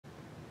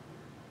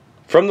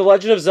From The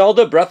Legend of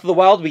Zelda Breath of the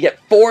Wild, we get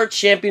 4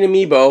 Champion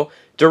Amiibo.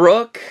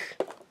 Daruk,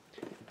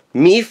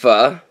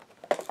 Mipha,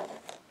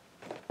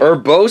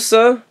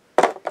 Urbosa,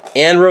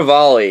 and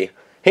Revali.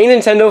 Hey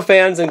Nintendo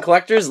fans and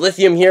collectors,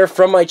 Lithium here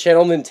from my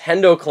channel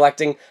Nintendo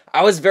Collecting.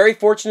 I was very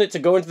fortunate to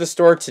go into the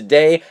store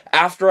today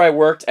after I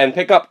worked and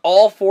pick up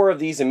all 4 of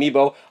these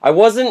Amiibo. I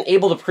wasn't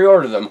able to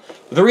pre-order them.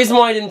 The reason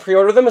why I didn't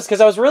pre-order them is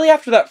because I was really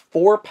after that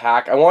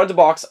 4-pack. I wanted to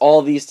box all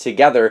of these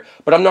together,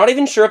 but I'm not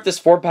even sure if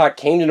this 4-pack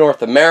came to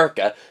North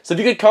America. So if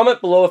you could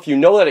comment below if you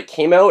know that it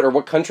came out or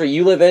what country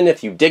you live in,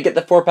 if you did get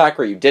the 4-pack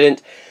or you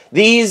didn't.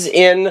 These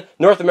in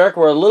North America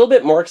were a little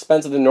bit more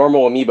expensive than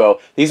normal Amiibo.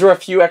 These were a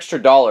few extra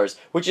dollars,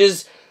 which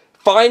is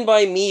fine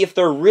by me if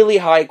they're really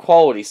high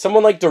quality.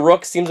 Someone like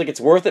Daruk seems like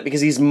it's worth it because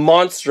he's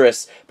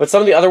monstrous, but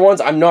some of the other ones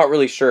I'm not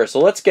really sure.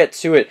 So let's get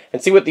to it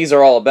and see what these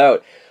are all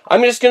about.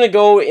 I'm just going to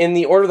go in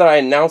the order that I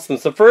announced them.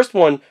 So the first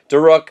one,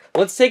 Daruk,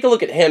 let's take a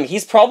look at him.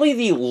 He's probably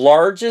the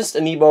largest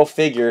Amiibo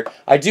figure.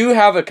 I do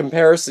have a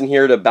comparison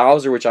here to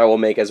Bowser, which I will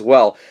make as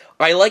well.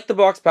 I like the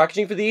box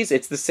packaging for these.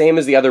 It's the same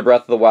as the other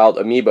Breath of the Wild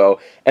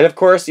Amiibo. And of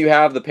course, you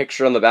have the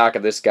picture on the back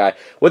of this guy.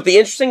 What the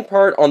interesting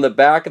part on the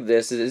back of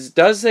this is it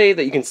does say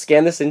that you can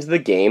scan this into the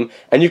game,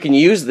 and you can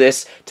use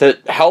this to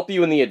help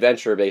you in the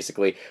adventure,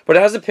 basically. But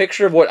it has a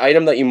picture of what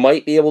item that you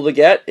might be able to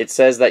get. It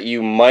says that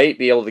you might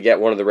be able to get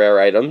one of the rare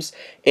items.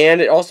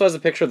 And it also has a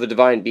picture of the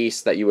Divine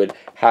Beast that you would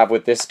have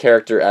with this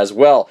character as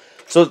well.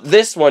 So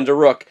this one,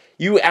 Daruk,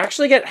 you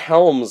actually get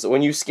helms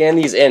when you scan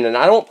these in, and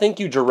I don't think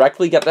you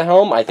directly get the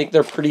helm. I think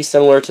they're pretty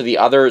similar to the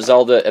other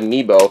Zelda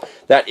Amiibo,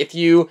 that if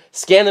you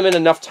scan them in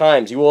enough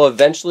times, you will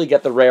eventually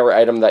get the rare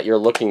item that you're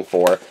looking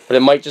for, but it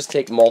might just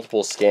take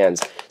multiple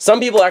scans. Some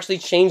people actually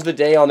change the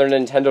day on their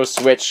Nintendo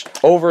Switch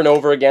over and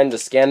over again to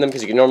scan them,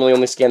 because you can normally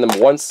only scan them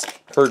once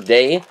per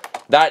day.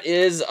 That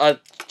is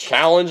a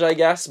challenge, I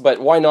guess, but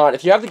why not?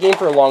 If you have the game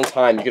for a long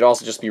time, you could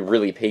also just be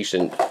really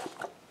patient.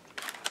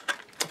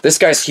 This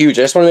guy's huge.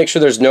 I just want to make sure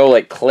there's no,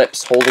 like,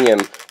 clips holding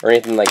him or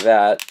anything like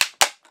that.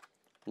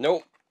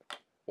 Nope.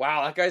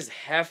 Wow, that guy's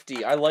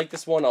hefty. I like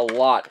this one a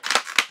lot.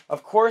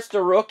 Of course,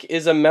 Daruk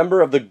is a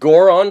member of the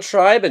Goron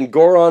tribe, and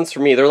Gorons,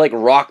 for me, they're like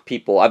rock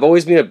people. I've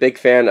always been a big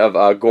fan of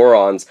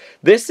Gorons.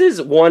 This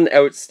is one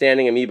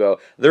outstanding Amiibo.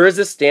 There is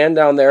a stand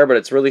down there, but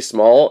it's really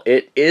small.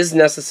 It is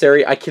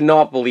necessary. I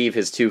cannot believe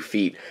his 2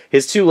 feet.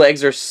 His 2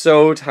 legs are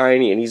so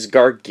tiny, and he's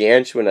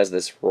gargantuan as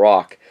this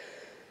rock.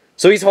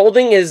 So he's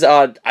holding his,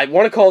 I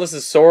want to call this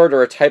a sword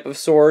or a type of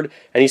sword,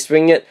 and he's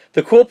swinging it.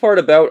 The cool part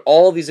about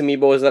all of these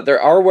Amiibo is that they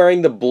are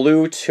wearing the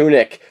blue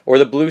tunic, or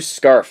the blue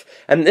scarf.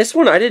 And this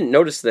one, I didn't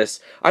notice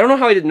this. I don't know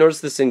how I didn't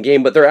notice this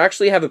in-game, but they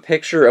actually have a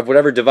picture of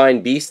whatever Divine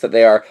Beast that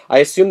they are. I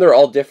assume they're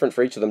all different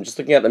for each of them. Just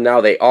looking at them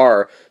now, they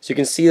are. So you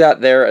can see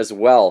that there as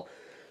well.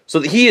 So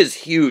he is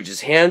huge.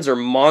 His hands are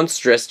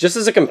monstrous. Just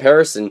as a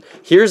comparison,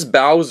 here's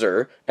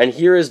Bowser, and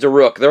here is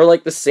Daruk. They're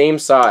like the same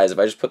size. If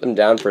I just put them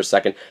down for a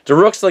second.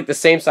 Daruk's like the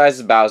same size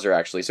as Bowser,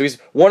 actually. So he's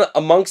one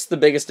amongst the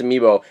biggest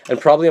Amiibo, and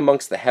probably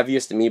amongst the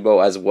heaviest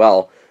Amiibo as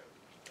well.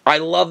 I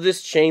love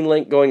this chain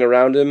link going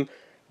around him.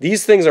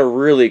 These things are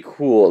really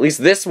cool. At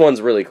least this one's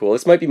really cool.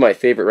 This might be my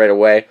favorite right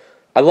away.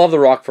 I love the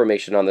rock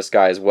formation on this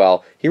guy as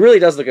well. He really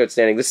does look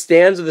outstanding. The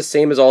stands are the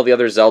same as all the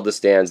other Zelda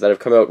stands that have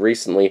come out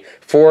recently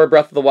for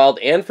Breath of the Wild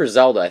and for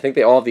Zelda. I think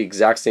they all have the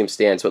exact same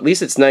stands, so at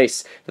least it's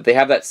nice that they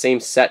have that same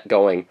set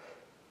going.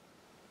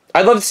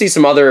 I'd love to see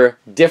some other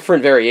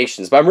different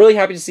variations, but I'm really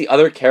happy to see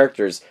other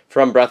characters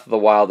from Breath of the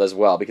Wild as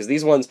well, because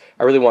these ones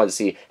I really wanted to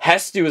see.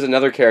 Hestu is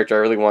another character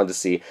I really wanted to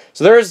see.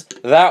 So there's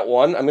that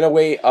one. I'm going to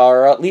wait,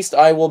 or at least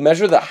I will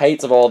measure the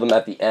heights of all of them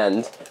at the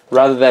end,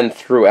 rather than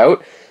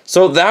throughout.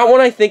 So that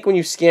one, I think when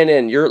you scan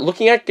in, you're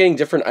looking at getting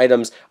different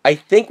items. I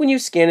think when you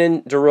scan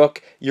in Daruk,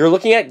 you're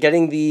looking at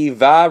getting the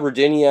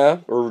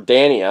Rudania,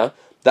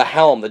 the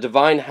helm, the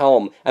Divine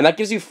Helm, and that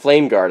gives you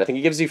Flame Guard. I think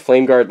it gives you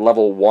Flame Guard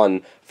level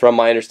 1, from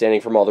my understanding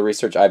from all the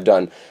research I've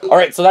done.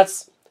 Alright, so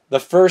that's the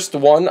first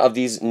one of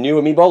these new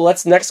Amiibo.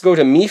 Let's next go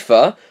to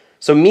Mipha.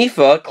 So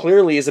Mipha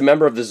clearly is a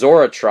member of the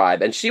Zora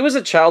tribe, and she was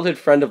a childhood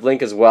friend of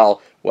Link as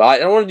well. Well, I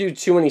don't want to do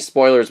too many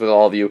spoilers with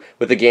all of you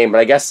with the game,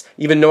 but I guess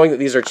even knowing that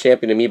these are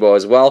Champion Amiibo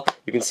as well,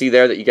 you can see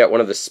there that you get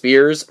one of the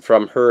spears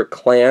from her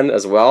clan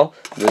as well,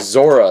 the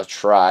Zora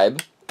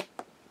tribe.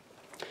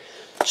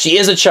 She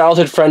is a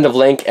childhood friend of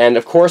Link, and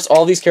of course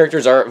all these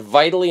characters are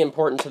vitally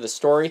important to the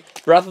story.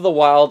 Breath of the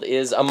Wild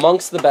is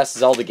amongst the best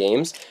Zelda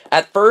games.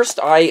 At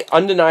first, I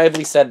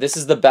undeniably said this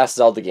is the best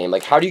Zelda game.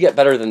 Like, how do you get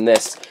better than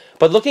this?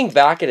 But looking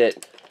back at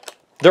it,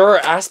 there are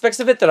aspects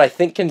of it that I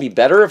think can be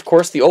better. Of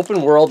course, the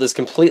open world is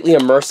completely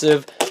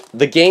immersive.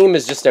 The game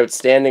is just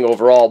outstanding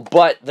overall,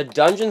 but the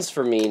dungeons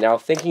for me, now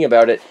thinking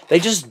about it, they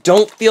just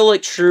don't feel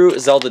like true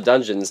Zelda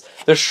dungeons.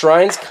 The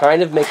shrines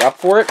kind of make up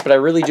for it, but I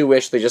really do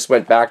wish they just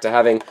went back to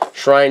having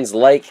shrines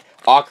like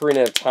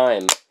Ocarina of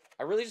Time.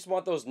 I really just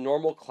want those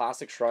normal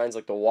classic shrines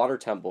like the Water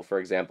Temple, for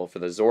example, for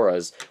the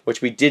Zoras,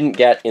 which we didn't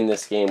get in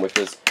this game, which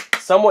was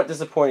somewhat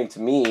disappointing to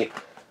me.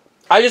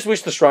 I just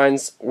wish the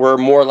shrines were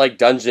more like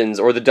dungeons,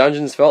 or the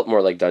dungeons felt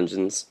more like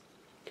dungeons.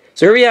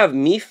 So here we have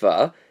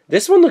Mipha.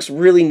 This one looks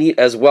really neat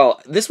as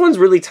well. This one's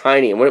really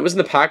tiny, and when it was in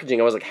the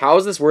packaging, I was like, how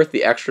is this worth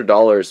the extra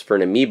dollars for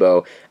an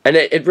Amiibo? And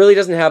it really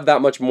doesn't have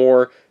that much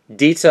more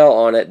detail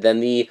on it than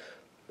the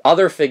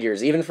other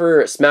figures, even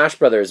for Smash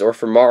Brothers or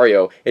for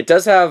Mario. It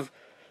does have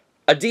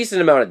a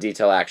decent amount of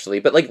detail, actually,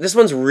 but like this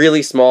one's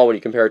really small when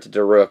you compare it to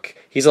Daruk.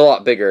 He's a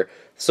lot bigger.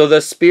 So the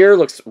spear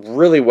looks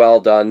really well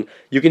done.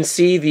 You can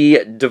see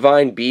the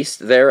Divine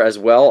Beast there as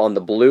well on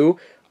the blue.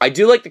 I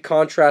do like the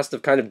contrast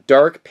of kind of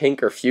dark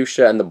pink or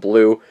fuchsia and the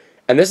blue.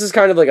 And this is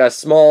kind of like a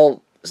smaller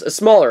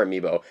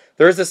Amiibo.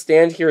 There is a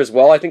stand here as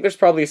well. I think there's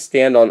probably a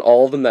stand on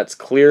all of them that's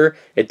clear.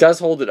 It does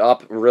hold it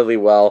up really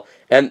well.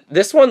 And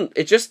this one,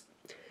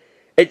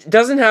 it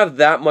doesn't have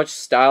that much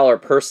style or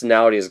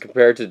personality as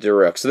compared to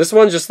Daruk. So this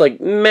one's just like,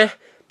 meh.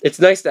 It's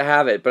nice to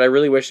have it, but I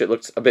really wish it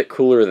looked a bit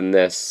cooler than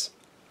this.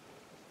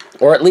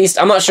 Or at least,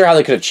 I'm not sure how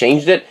they could have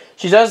changed it.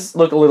 She does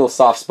look a little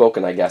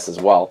soft-spoken, I guess, as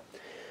well.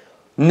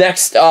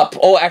 Next up,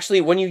 oh, actually,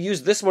 when you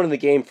use this one in the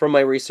game, from my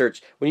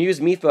research, when you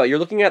use Mipha, you're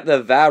looking at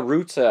the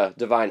Varuta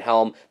Divine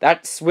Helm.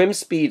 That swim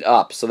speed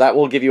up, so that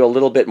will give you a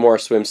little bit more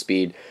swim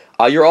speed.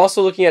 You're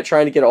also looking at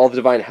trying to get all the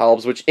Divine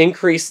Helms, which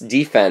increase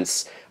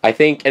defense, I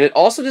think, and it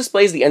also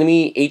displays the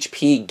enemy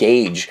HP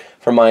gauge,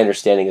 from my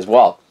understanding as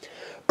well.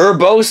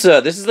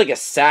 Urbosa, this is like a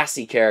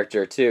sassy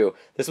character too.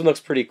 This one looks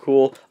pretty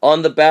cool.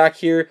 On the back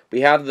here,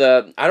 we have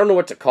the, I don't know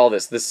what to call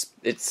this.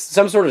 It's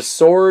some sort of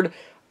sword.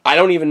 I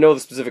don't even know the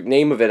specific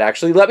name of it,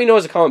 actually. Let me know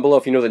as a comment below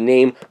if you know the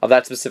name of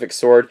that specific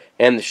sword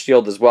and the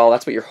shield as well.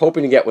 That's what you're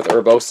hoping to get with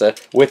Urbosa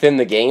within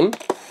the game.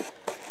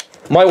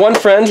 My one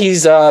friend,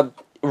 he's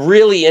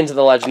really into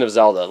The Legend of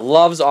Zelda.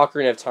 Loves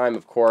Ocarina of Time,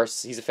 of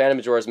course. He's a fan of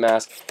Majora's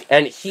Mask.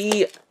 And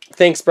he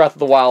thinks Breath of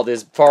the Wild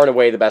is far and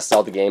away the best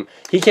Zelda game.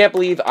 He can't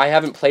believe I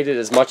haven't played it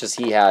as much as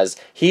he has.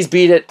 He's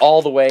beat it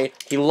all the way.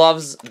 He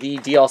loves the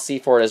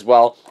DLC for it as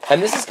well.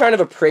 And this is kind of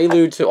a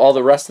prelude to all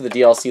the rest of the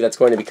DLC that's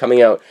going to be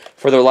coming out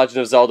for The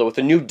Legend of Zelda, with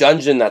a new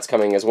dungeon that's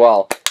coming as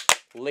well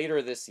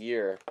later this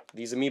year.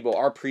 These Amiibo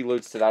are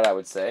preludes to that, I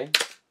would say.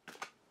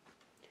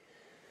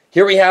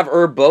 Here we have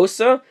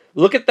Urbosa.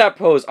 Look at that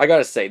pose. I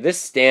gotta say, this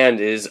stand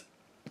is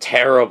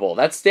terrible.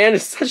 That stand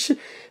is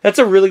that's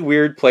a really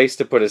weird place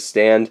to put a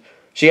stand.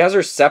 She has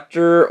her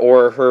scepter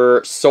or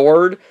her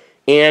sword,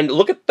 and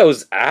look at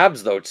those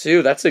abs, though,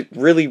 too. That's a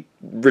really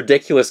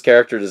ridiculous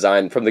character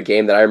design from the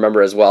game that I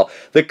remember as well.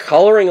 The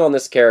coloring on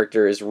this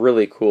character is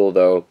really cool,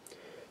 though.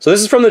 So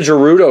this is from the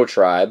Gerudo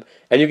tribe,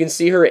 and you can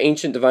see her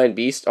Ancient Divine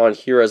Beast on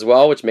here as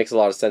well, which makes a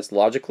lot of sense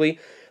logically.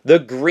 The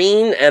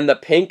green and the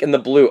pink and the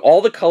blue,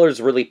 all the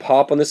colors really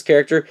pop on this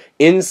character.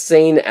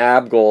 Insane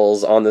ab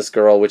goals on this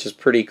girl, which is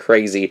pretty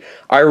crazy.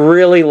 I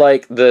really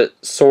like the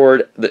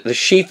sword, the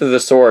sheath of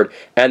the sword,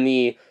 and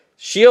the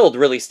shield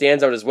really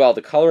stands out as well.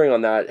 The coloring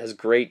on that has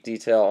great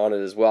detail on it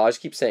as well. I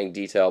just keep saying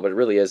detail, but it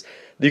really is.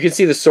 You can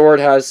see the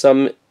sword has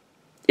some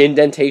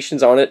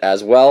indentations on it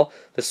as well.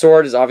 The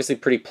sword is obviously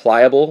pretty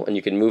pliable, and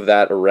you can move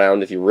that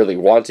around if you really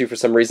want to for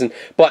some reason.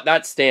 But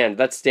that stand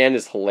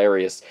is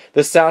hilarious.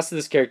 The sass of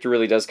this character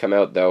really does come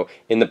out, though,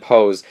 in the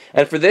pose.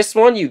 And for this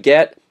one, you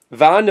get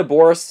Va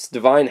Naboris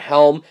Divine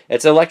Helm.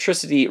 It's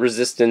electricity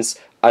resistance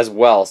as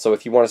well. So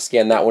if you want to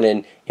scan that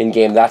one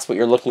in-game, that's what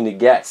you're looking to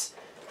get.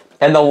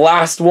 And the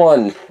last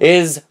one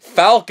is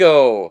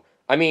Falco.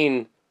 I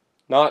mean,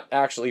 not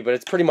actually, but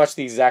it's pretty much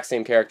the exact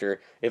same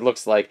character, it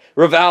looks like.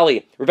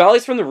 Revali.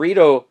 Revali's from the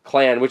Rito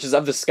clan, which is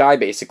of the sky,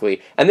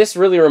 basically. And this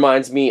really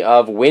reminds me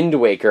of Wind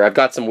Waker. I've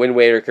got some Wind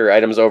Waker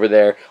items over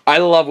there. I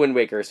love Wind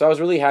Waker, so I was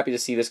really happy to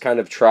see this kind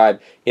of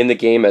tribe in the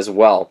game as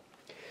well.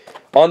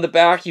 On the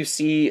back, you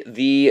see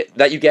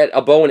that you get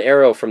a bow and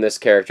arrow from this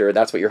character.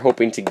 That's what you're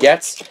hoping to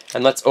get.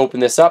 And let's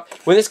open this up.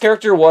 When this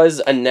character was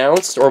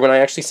announced, or when I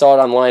actually saw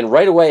it online,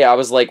 right away I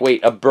was like,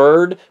 wait, a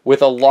bird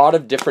with a lot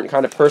of different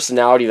kind of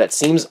personality that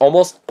seems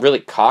almost really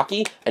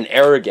cocky and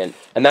arrogant.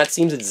 And that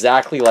seems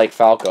exactly like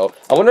Falco.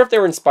 I wonder if they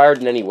were inspired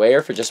in any way, or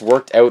if it just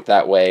worked out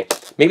that way.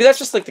 Maybe that's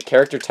just like the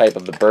character type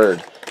of the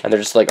bird. And they're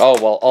just like, oh,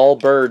 well, all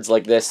birds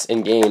like this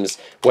in games,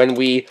 when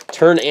we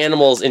turn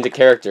animals into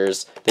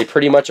characters, they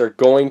pretty much are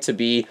going to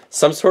be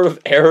some sort of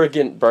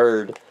arrogant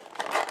bird.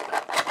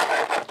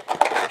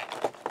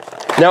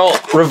 Now,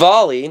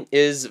 Revali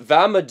is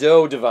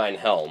Vamado Divine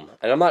Helm.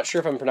 And I'm not sure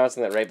if I'm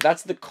pronouncing that right, but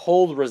that's the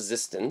cold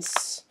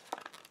resistance.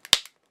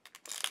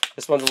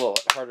 This one's a little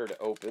harder to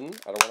open.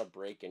 I don't want to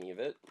break any of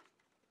it.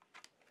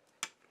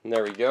 And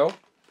there we go.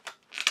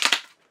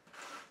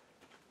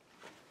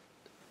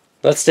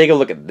 Let's take a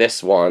look at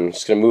this one.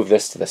 Just going to move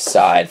this to the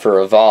side for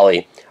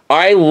Revali.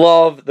 I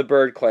love the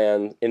bird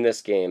clan in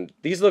this game.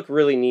 These look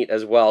really neat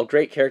as well.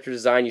 Great character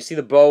design. You see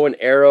the bow and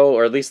arrow,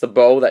 or at least the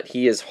bow that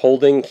he is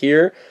holding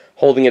here,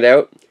 holding it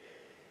out.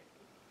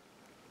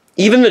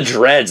 Even the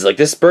dreads, like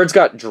this bird's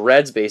got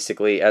dreads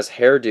basically as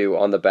hairdo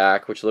on the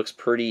back, which looks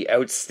pretty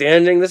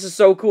outstanding. This is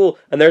so cool.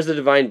 And there's the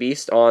Divine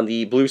Beast on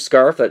the blue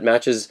scarf that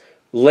matches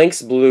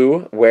Link's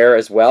blue wear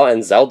as well,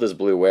 and Zelda's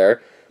blue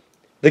wear.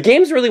 The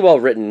game's really well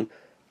written.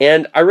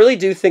 And I really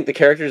do think the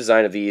character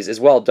design of these is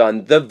well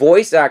done. The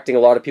voice acting, a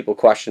lot of people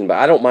question, but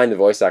I don't mind the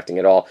voice acting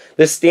at all.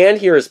 The stand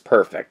here is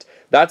perfect.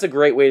 That's a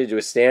great way to do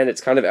a stand.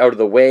 It's kind of out of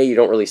the way. You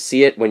don't really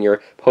see it when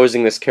you're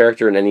posing this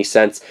character in any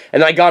sense.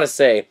 And I gotta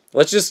say,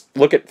 let's just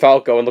look at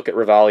Falco and look at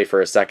Revali for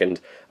a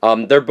second.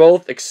 They're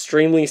both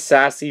extremely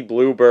sassy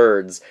blue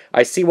birds.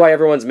 I see why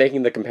everyone's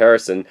making the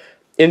comparison.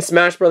 In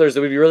Smash Brothers, it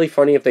would be really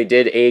funny if they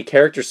did a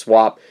character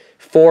swap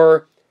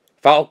for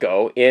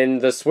Falco in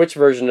the Switch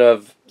version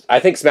of, I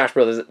think, Smash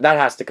Brothers. That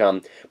has to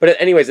come. But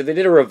anyways, if they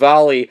did a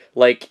Revali,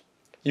 like,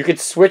 you could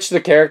switch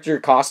the character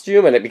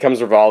costume and it becomes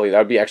Revali. That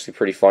would be actually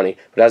pretty funny.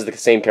 But it has the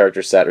same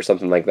character set or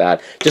something like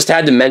that. Just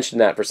had to mention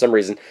that for some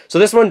reason. So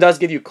this one does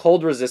give you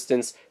cold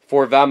resistance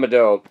for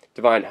Vamado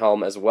Divine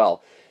Helm as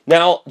well.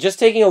 Now, just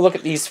taking a look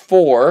at these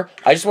four,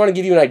 I just want to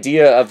give you an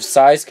idea of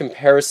size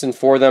comparison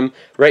for them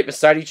right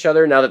beside each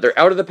other. Now that they're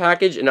out of the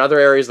package, in other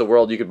areas of the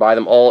world, you could buy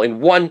them all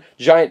in one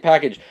giant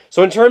package.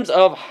 So in terms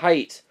of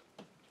height,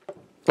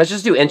 let's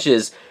just do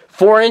inches.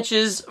 4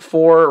 inches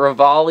for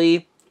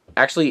Revali.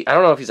 Actually, I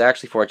don't know if he's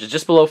actually 4 inches.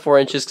 Just below 4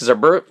 inches, because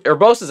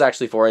Urbosa is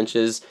actually 4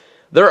 inches.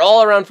 They're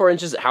all around 4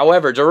 inches.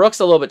 However,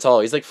 Daruk's a little bit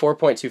taller. He's like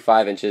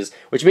 4.25 inches,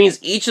 which means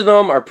each of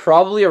them are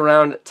probably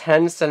around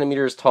 10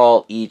 centimeters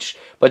tall each.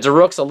 But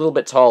Daruk's a little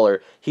bit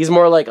taller. He's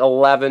more like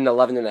 11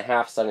 and a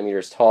half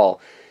centimeters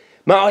tall.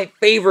 My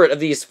favorite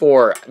of these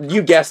four,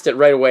 you guessed it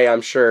right away,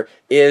 I'm sure,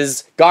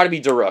 is gotta be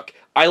Daruk.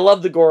 I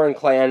love the Goron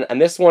clan, and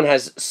this one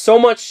has so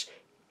much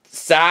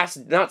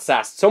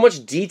so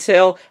much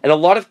detail and a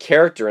lot of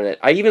character in it.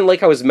 I even like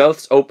how his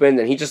mouth's open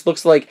and he just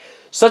looks like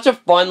such a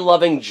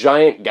fun-loving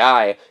giant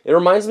guy. It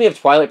reminds me of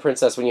Twilight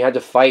Princess when you had to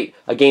fight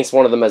against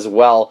one of them as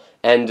well,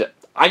 and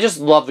I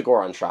just love the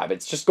Goron tribe.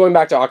 It's just going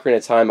back to Ocarina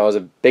of Time, I was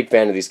a big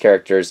fan of these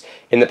characters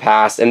in the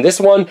past, and this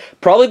one,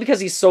 probably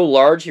because he's so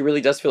large, he really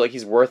does feel like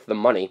he's worth the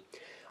money.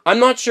 I'm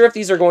not sure if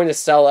these are going to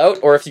sell out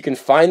or if you can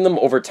find them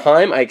over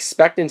time. I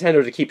expect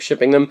Nintendo to keep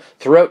shipping them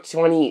throughout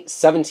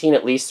 2017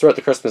 at least, throughout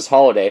the Christmas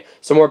holiday,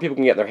 so more people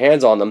can get their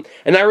hands on them.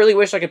 And I really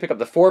wish I could pick up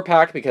the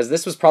 4-pack because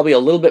this was probably a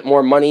little bit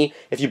more money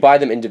if you buy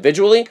them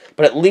individually,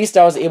 but at least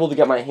I was able to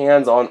get my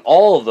hands on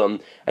all of them.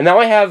 And now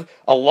I have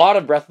a lot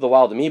of Breath of the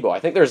Wild Amiibo. I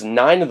think there's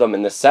 9 of them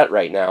in this set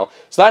right now,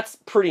 so that's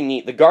pretty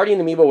neat. The Guardian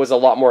Amiibo was a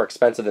lot more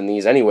expensive than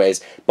these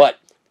anyways, but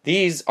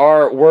these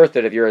are worth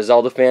it if you're a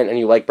Zelda fan and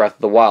you like Breath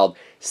of the Wild.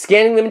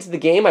 Scanning them into the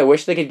game, I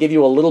wish they could give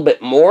you a little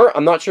bit more.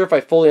 I'm not sure if I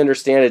fully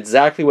understand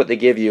exactly what they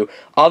give you,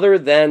 other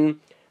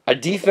than a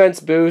defense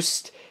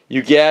boost.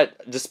 You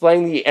get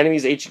displaying the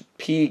enemy's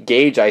HP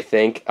gauge, I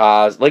think,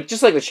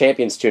 just like the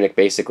Champion's Tunic,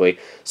 basically.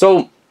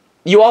 So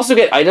you also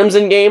get items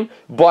in-game,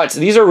 but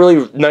these are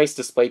really nice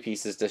display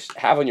pieces to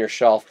have on your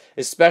shelf,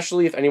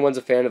 especially if anyone's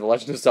a fan of The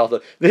Legend of Zelda.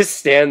 This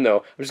stand, though,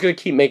 I'm just going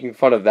to keep making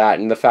fun of that,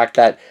 and the fact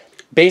that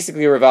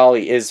basically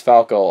Revali is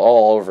Falco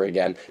all over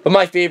again. But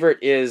my favorite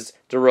is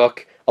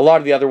Daruk. A lot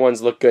of the other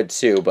ones look good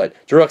too, but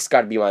Daruk's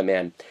got to be my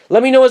man.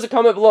 Let me know as a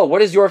comment below,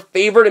 what is your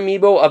favorite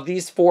Amiibo of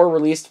these 4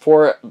 released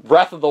for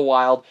Breath of the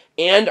Wild?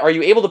 And are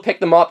you able to pick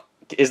them up?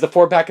 Is the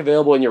 4-pack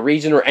available in your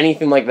region or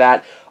anything like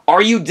that?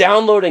 Are you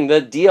downloading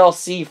the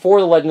DLC for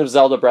The Legend of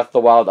Zelda Breath of the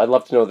Wild? I'd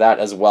love to know that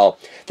as well.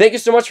 Thank you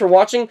so much for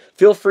watching.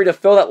 Feel free to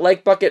fill that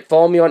like bucket.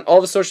 Follow me on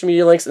all the social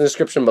media links in the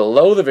description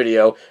below the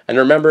video. And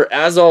remember,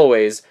 as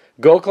always,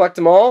 go collect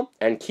them all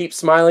and keep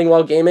smiling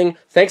while gaming.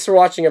 Thanks for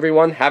watching,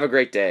 everyone. Have a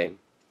great day.